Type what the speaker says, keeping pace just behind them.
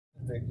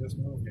They just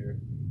moved here.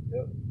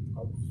 Yep,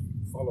 I'm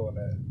following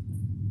that.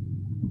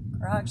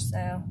 Garage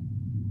sale.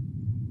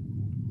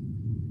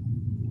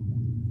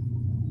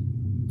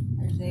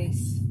 There's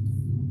Ace.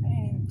 I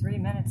ain't even 3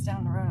 minutes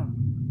down the road.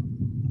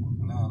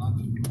 No, I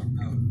just fucked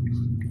up.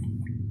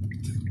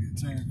 Take me a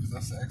turn because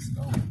that's the exit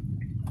over.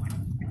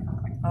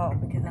 Oh,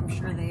 because I'm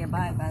sure they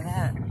abide by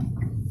that.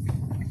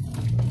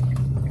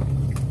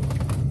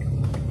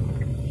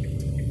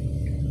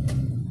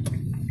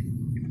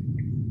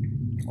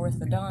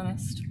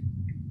 Orthodontist.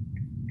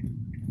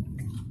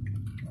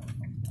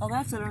 Oh,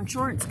 that's an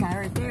insurance guy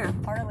right there,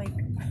 Harley.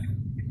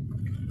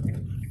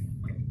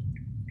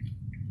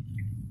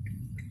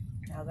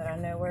 Now that I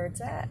know where it's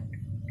at.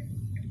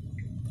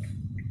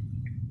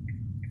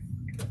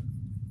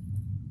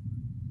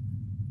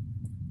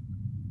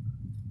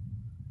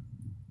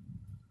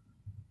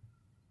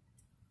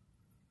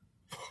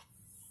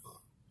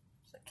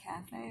 There's a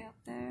cafe up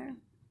there.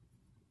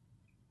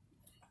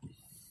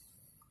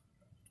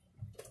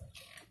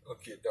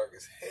 Look, get dark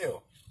as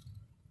hell.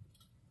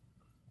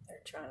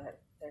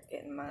 They're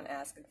getting mine,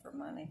 asking for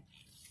money.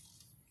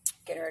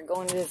 Get her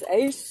going to this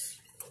Ace.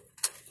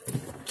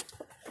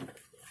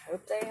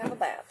 Hope they have a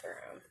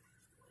bathroom.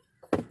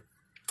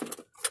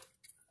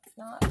 If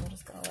not, I'm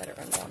just gonna let it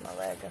run down my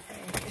leg, I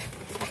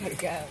think. I gotta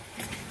go.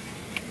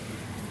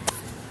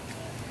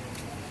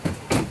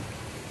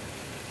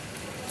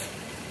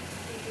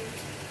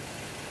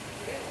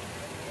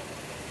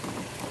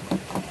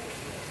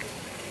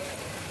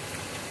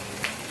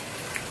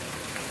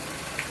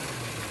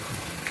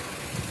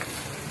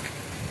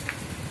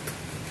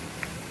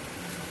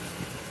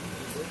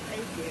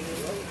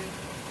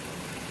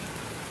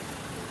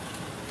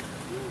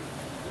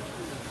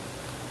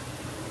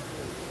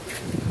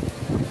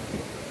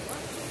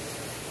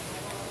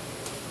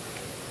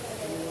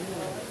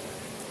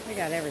 We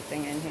got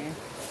everything in here.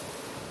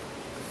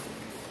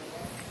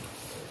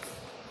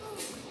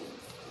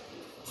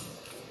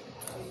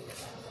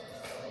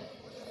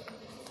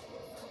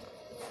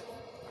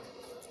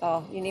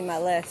 Oh, you need my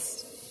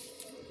list.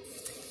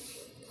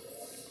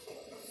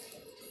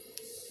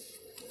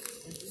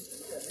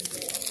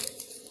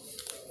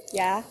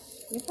 Yeah,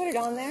 you put it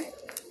on there.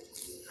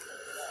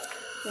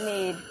 You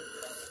need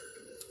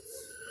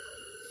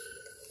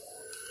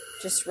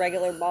just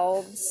regular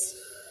bulbs.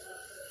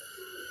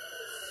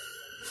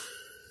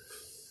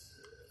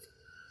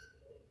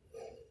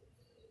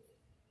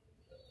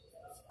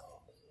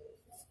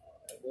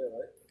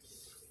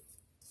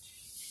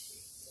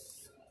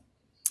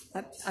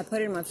 I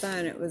put it in my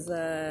phone. It was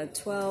a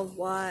 12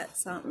 watt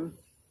something.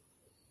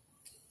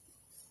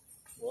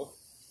 Well,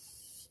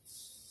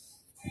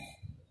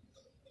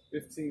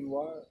 15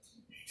 watt.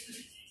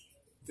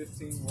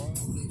 15 watt.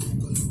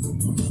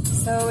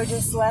 So we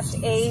just left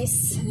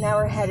Ace. Now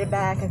we're headed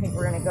back. I think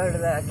we're going to go to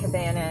the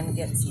cabana and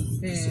get some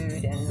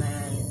food and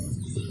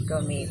then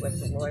go meet with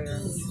the lawyer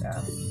and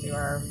stuff. Do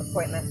our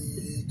appointment.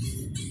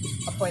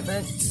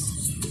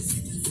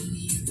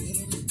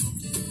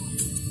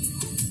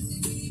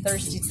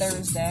 Thirsty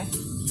Thursday.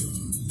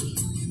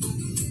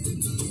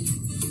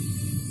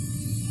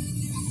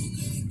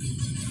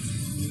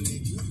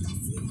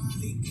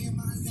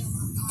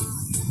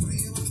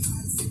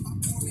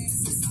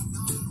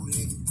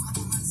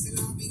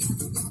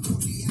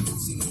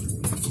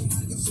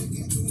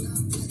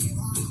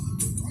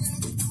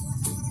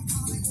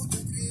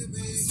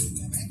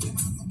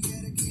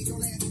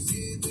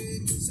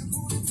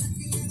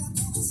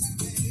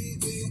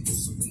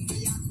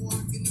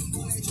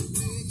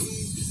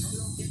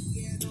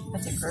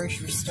 That's a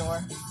grocery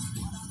store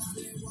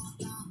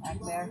back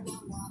there.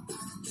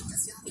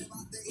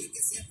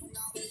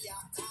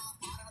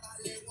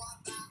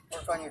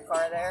 Work on your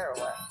car there or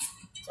what?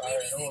 Tire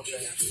and oil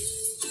change.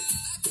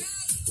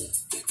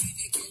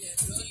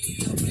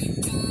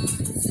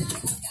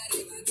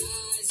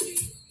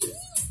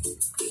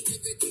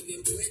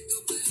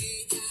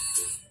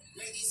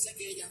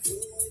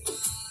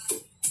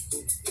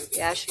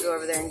 Yeah, I should go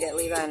over there and get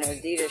Levi an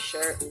Adidas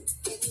shirt.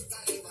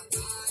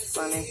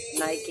 Funny,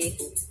 Nike.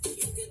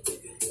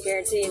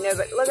 Guarantee you know,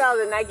 but look at all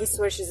the Nike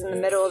swooshes in the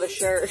middle of the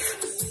shirt.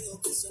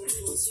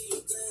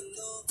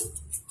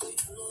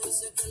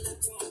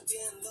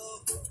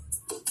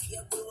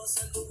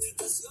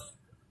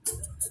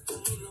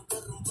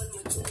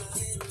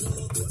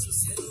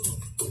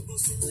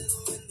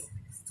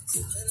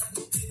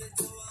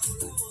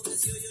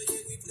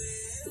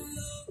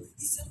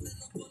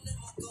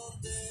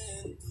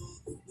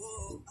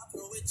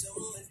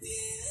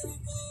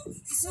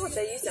 Oh,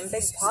 they use some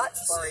big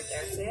pots for right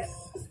there, see it?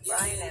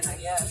 Frying in, I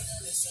guess.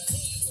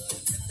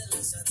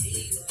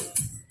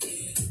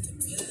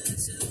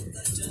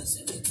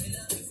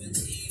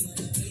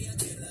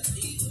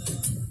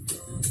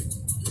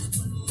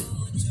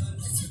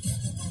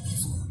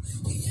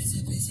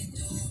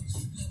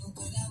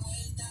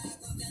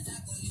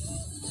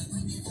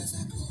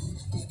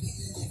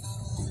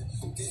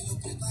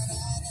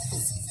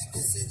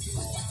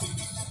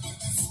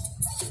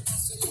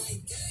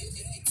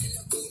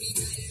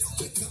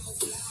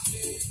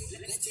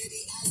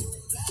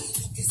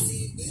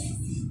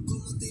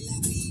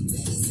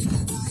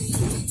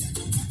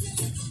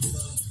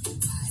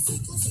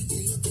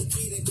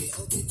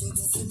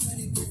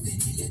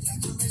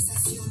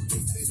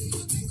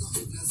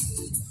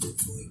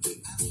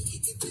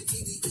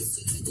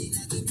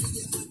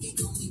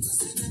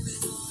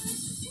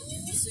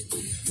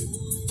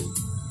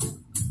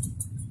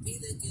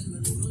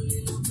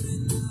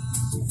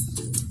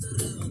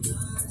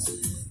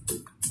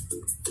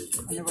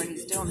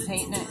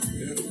 painting it.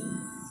 Yeah.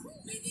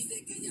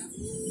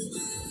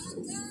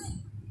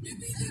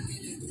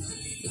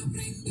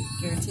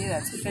 Guarantee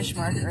that's a fish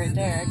market right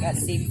there. I got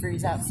a deep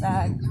freeze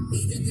outside.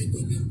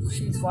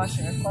 She's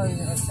washing her clothes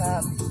in the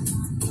tub.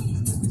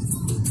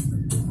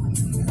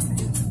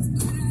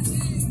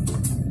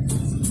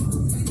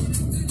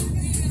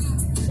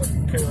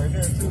 Okay, right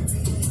there too.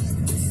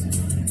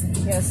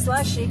 Yeah,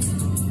 slushy.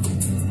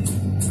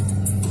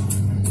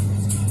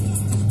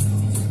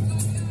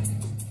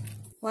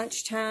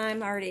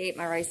 Lunchtime. I already ate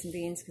my rice and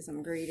beans because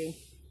I'm greedy.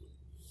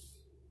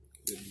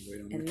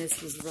 And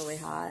this was really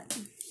hot.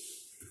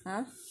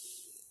 Huh?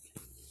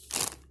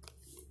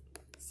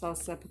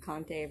 Salsa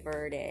picante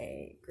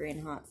verde,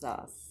 green hot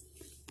sauce.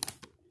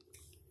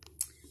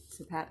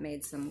 So Pat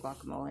made some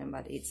guacamole. I'm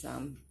about to eat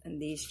some. And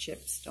these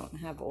chips don't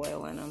have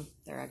oil in them.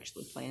 They're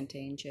actually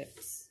plantain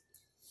chips.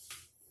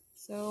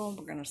 So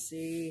we're going to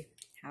see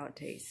how it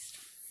tastes.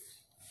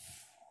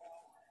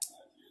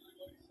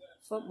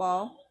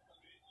 Football.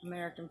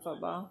 American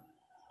football.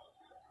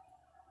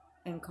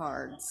 And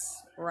cards.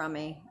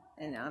 Rummy.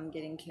 And I'm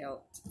getting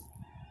killed.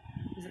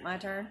 Is it my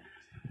turn?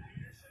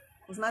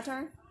 Is it my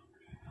turn?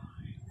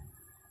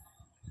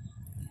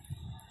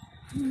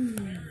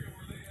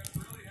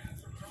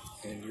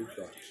 And your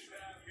crotch.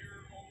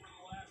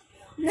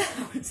 No,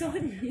 it's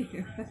on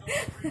you.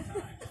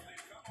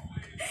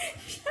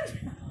 Shut up.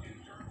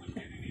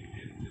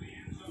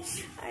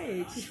 I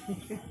hate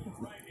you.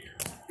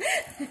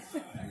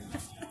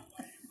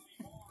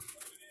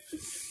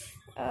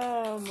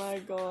 Oh my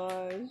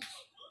gosh.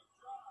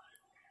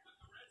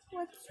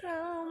 What's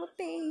wrong with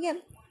me?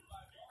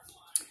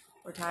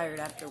 We're tired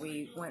after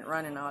we went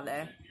running all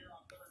day.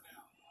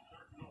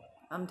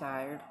 I'm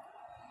tired.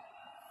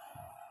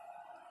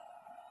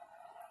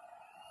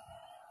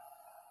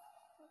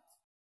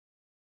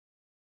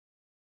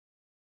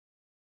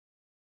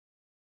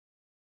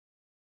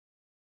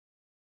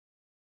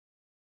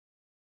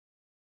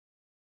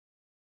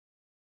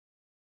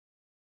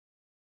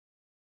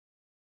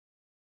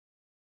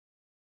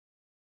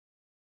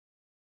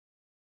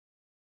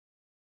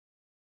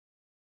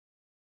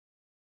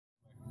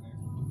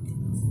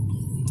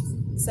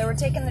 So we're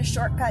taking the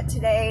shortcut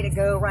today to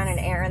go run an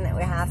errand that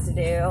we have to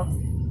do.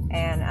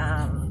 And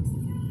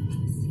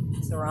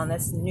so we're on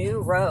this new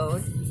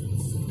road.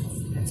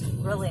 It's a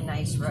really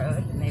nice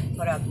road. And they've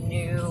put up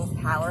new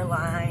power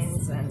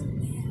lines. And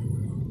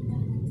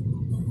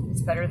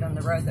it's better than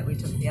the road that we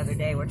took the other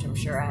day, which I'm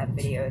sure I have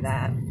video of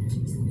that.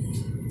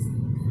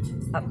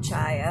 Up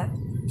Chaya.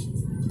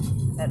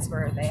 That's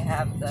where they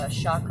have the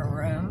chakra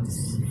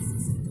rooms.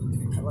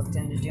 I looked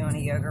into doing a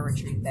yoga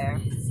retreat there.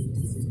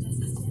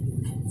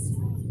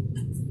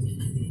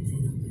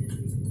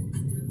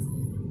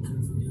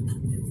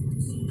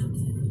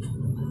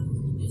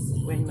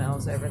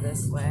 Windmills over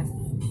this way.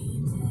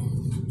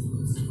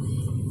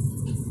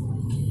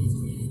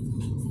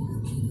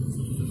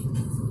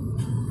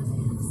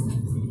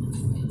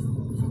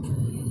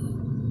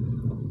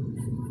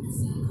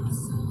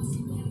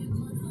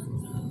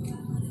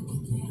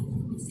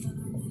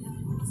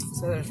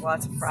 So there's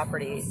lots of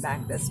property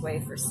back this way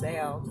for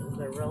sale.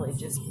 They're really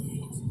just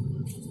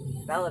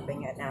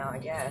developing it now, I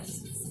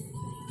guess.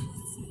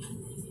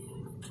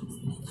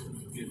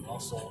 Getting all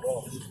sold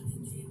off.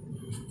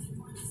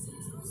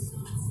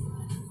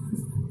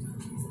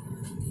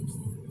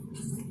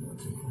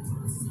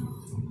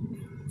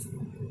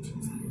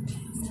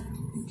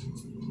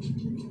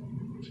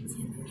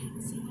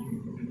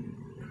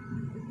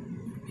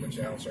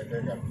 Your house right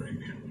there got a pretty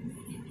view.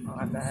 Oh,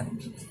 I bet.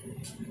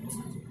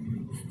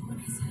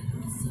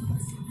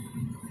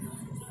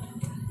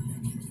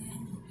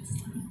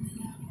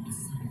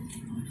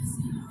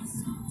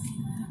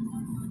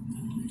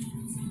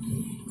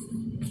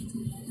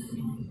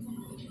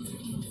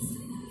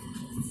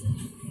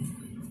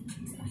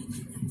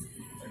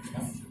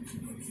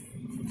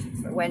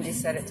 But Wendy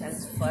said it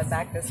tends to flood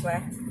back this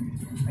way,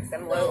 like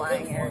them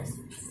low-lying areas.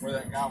 Where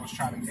that guy was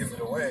trying to give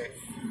it away.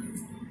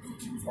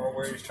 Or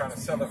where he's trying to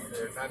sell it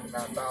for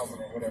 $99,000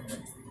 or whatever.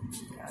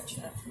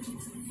 Gotcha.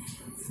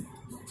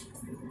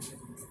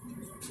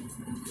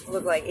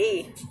 Look like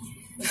E.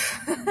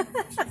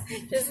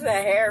 Just the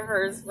hair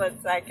for a split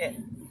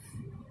second.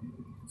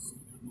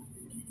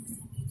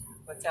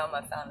 We'll tell him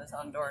I found this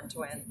Honduran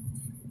twin.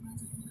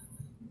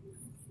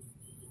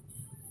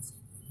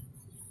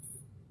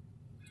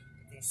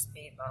 These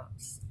speed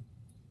bumps.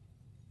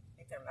 I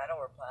think they're metal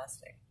or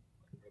plastic.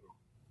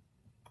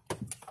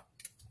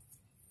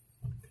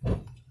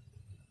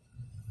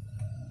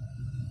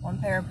 One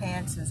pair of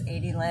pants is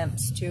 80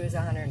 limps, two is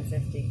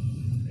 150.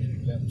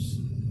 80 limps.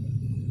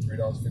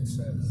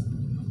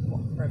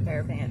 $3.50. For a pair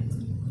of pants.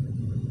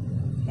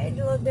 Hey,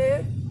 little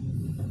dude.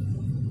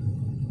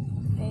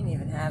 He ain't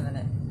even having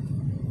it.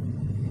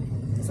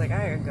 He's like,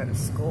 I gotta go to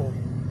school.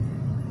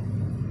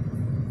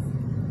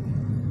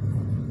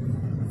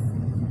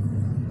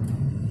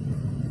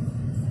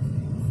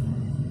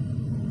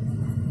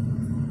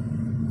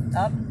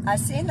 Up, I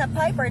seen the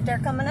pipe right there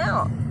coming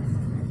out.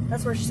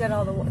 That's where she said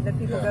all the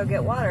people go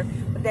get water.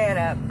 But They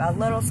had a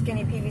little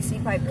skinny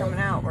PVC pipe coming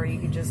out where you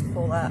could just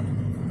pull up.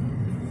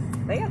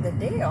 They had the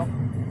deal.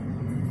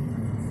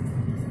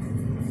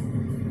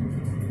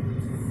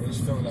 They was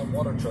filling up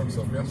water trucks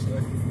up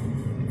yesterday.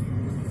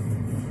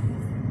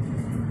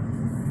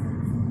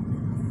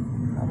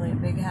 Probably a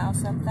big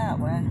house up that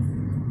way.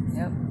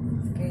 Yep.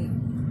 Gate.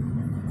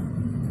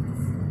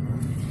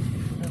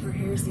 Over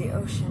here's the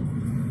ocean.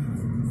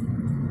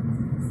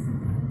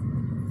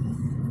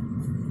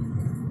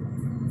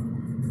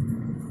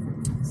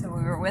 So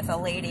we were with a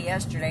lady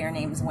yesterday. Her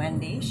name's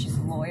Wendy. She's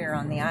a lawyer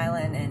on the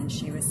island, and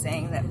she was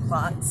saying that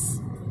plots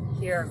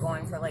here are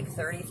going for like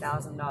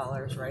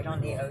 $30,000 right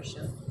on the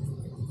ocean.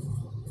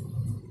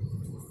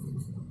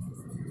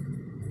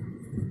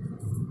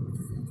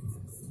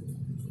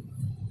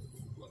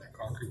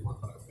 Concrete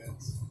 100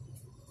 fence.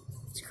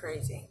 It's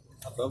crazy.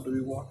 I'd love to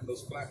be walking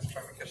those flats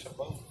trying to catch a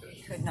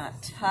boatfish. Could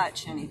not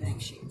touch anything.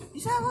 You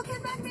saw that little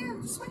kid back there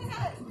swinging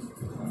at it?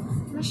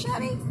 Machete?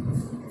 I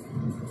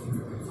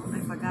don't know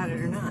if I got it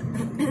or not.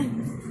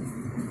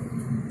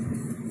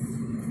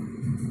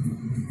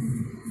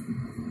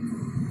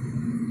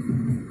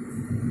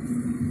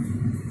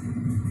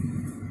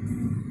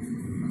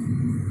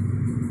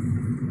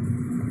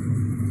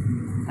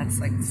 That's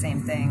like the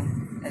same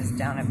thing as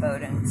down at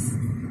Bowden's.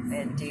 They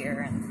had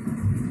deer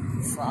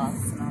and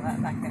sloths and all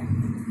that back there.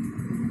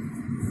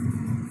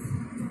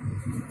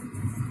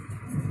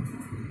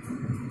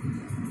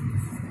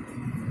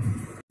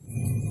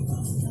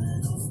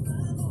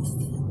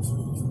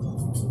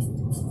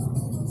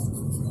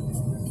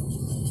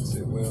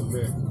 Sit well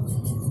there.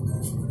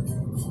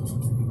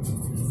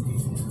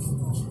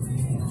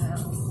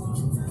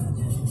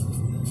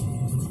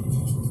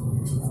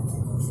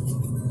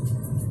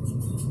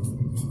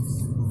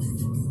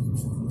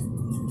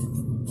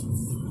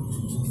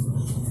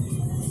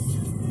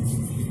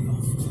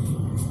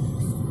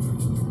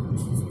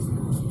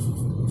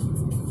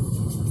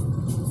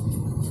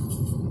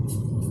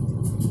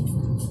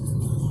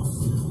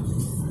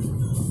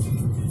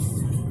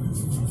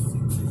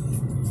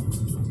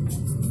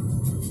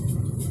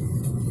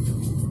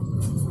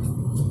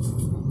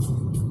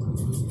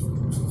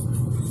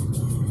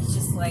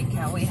 Like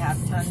how we have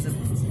tons of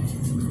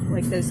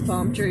like those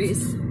palm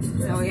trees.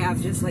 Now we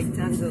have just like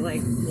tons of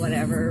like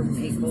whatever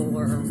maple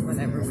or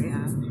whatever we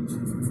have.